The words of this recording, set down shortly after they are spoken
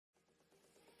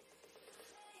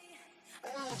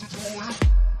Oh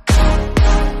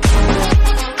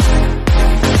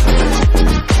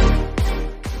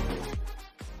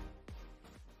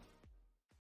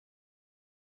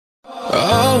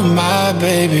my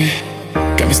baby,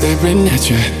 got me staring at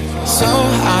you. So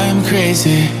I'm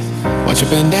crazy, won't you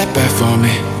bend that back for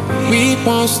me? We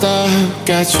won't stop,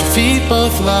 got your feet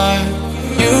both locked.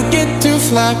 You get to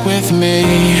fly with me.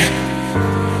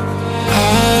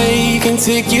 I can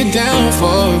take you down for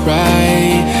a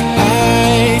ride.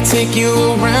 I take you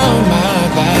around my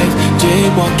life.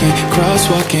 Jaywalking,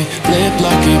 crosswalking, lip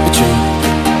locking. But you,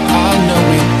 I know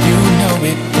it, you know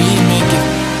it, we make it.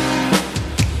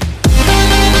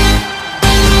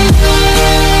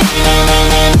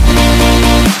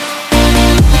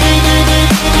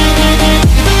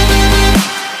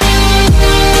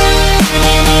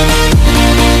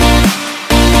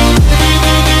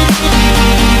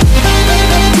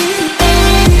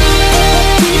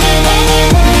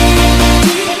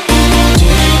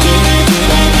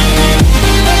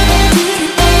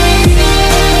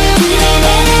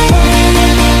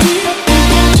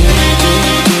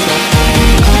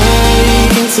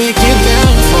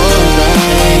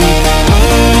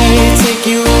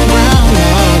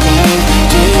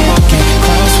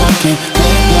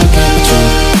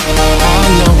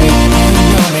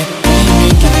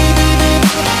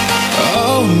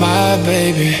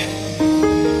 Baby,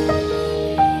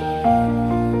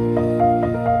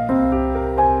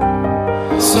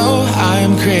 so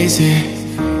I'm crazy.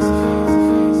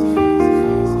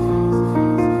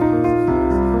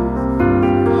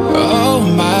 Oh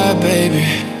my baby,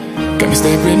 got me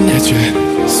staring at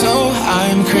you. So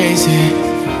I'm crazy,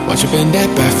 won't you bend that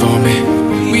back for me?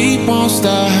 We won't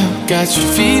stop, got your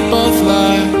feet both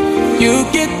locked. You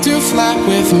get to fly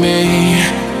with me.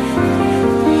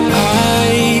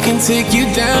 I can take you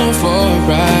down for a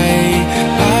ride.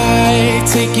 I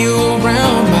take you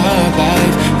around my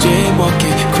life.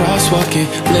 Jaywalking, crosswalking,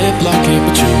 lip locking.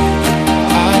 But you,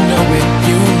 I know it,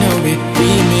 you know it, we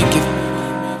make it.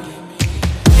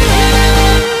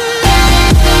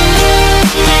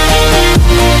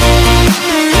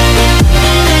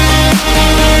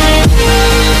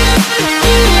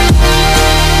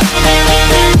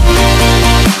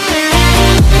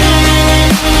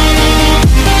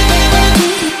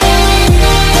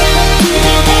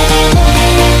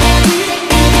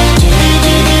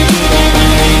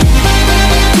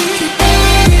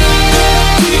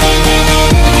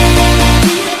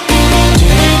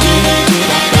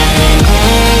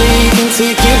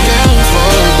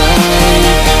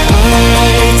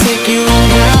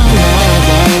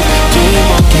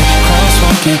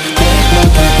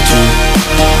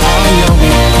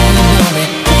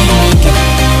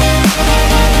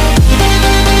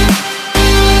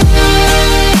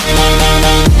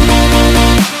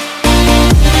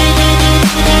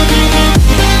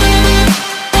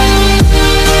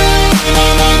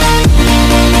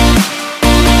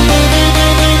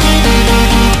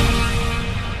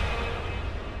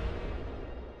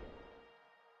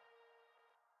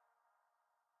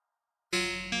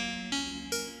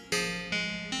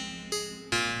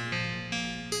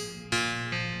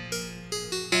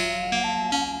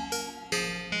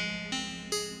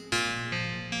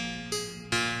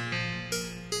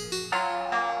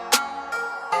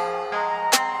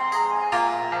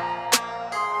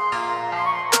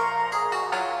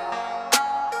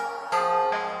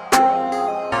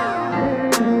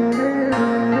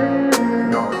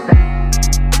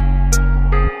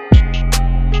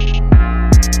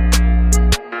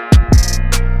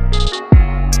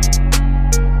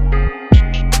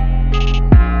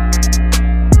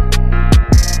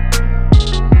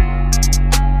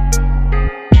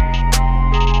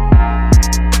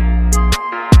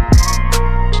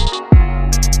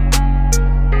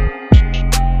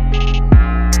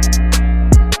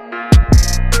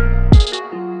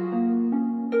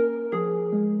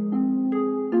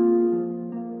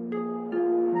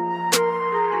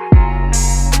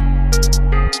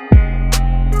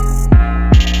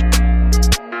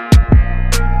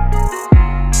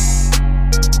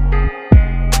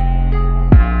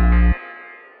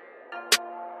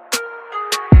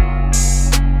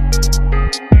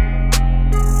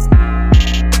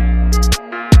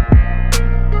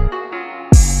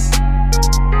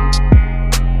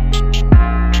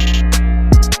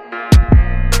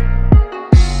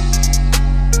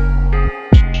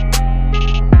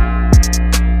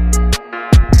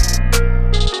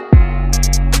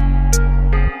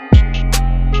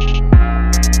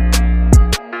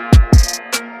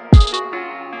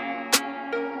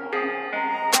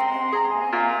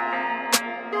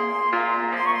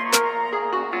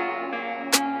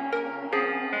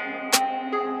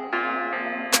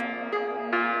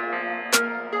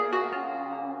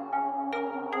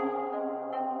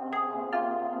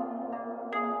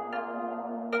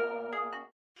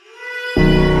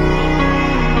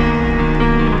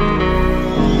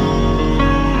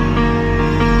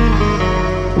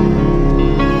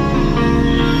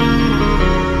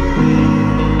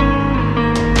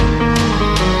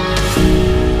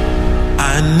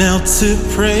 out to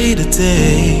pray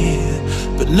today,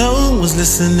 but no one's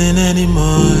listening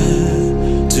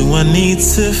anymore. Do I need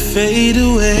to fade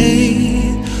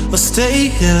away or stay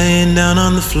here laying down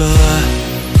on the floor?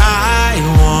 I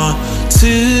want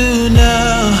to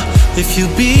know if you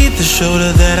be the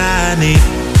shoulder that I need.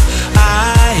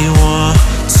 I want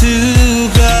to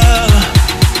go,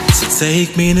 so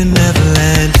take me to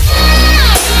Neverland.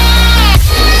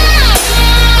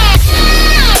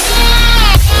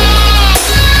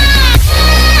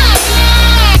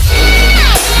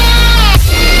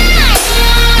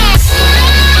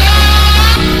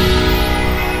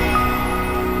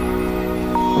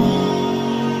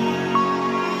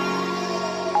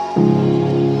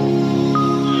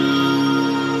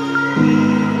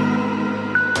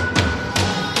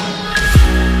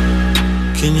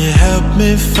 Can you help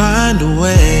me find a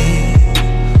way?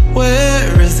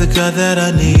 Where is the God that I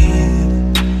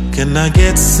need? Can I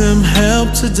get some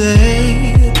help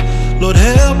today? Lord,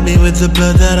 help me with the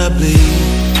blood that I bleed.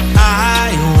 I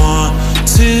want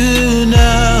to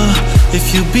know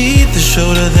if you be the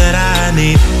shoulder that I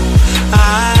need.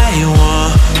 I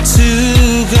want to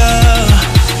go,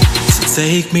 so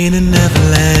take me to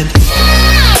Neverland.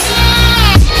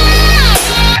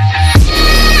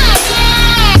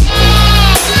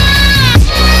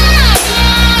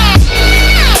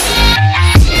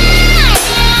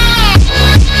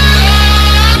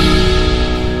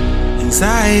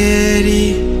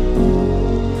 Anxiety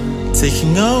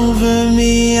taking over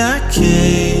me, I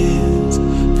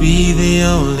can't be the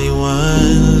only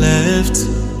one left.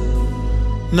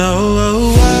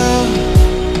 No.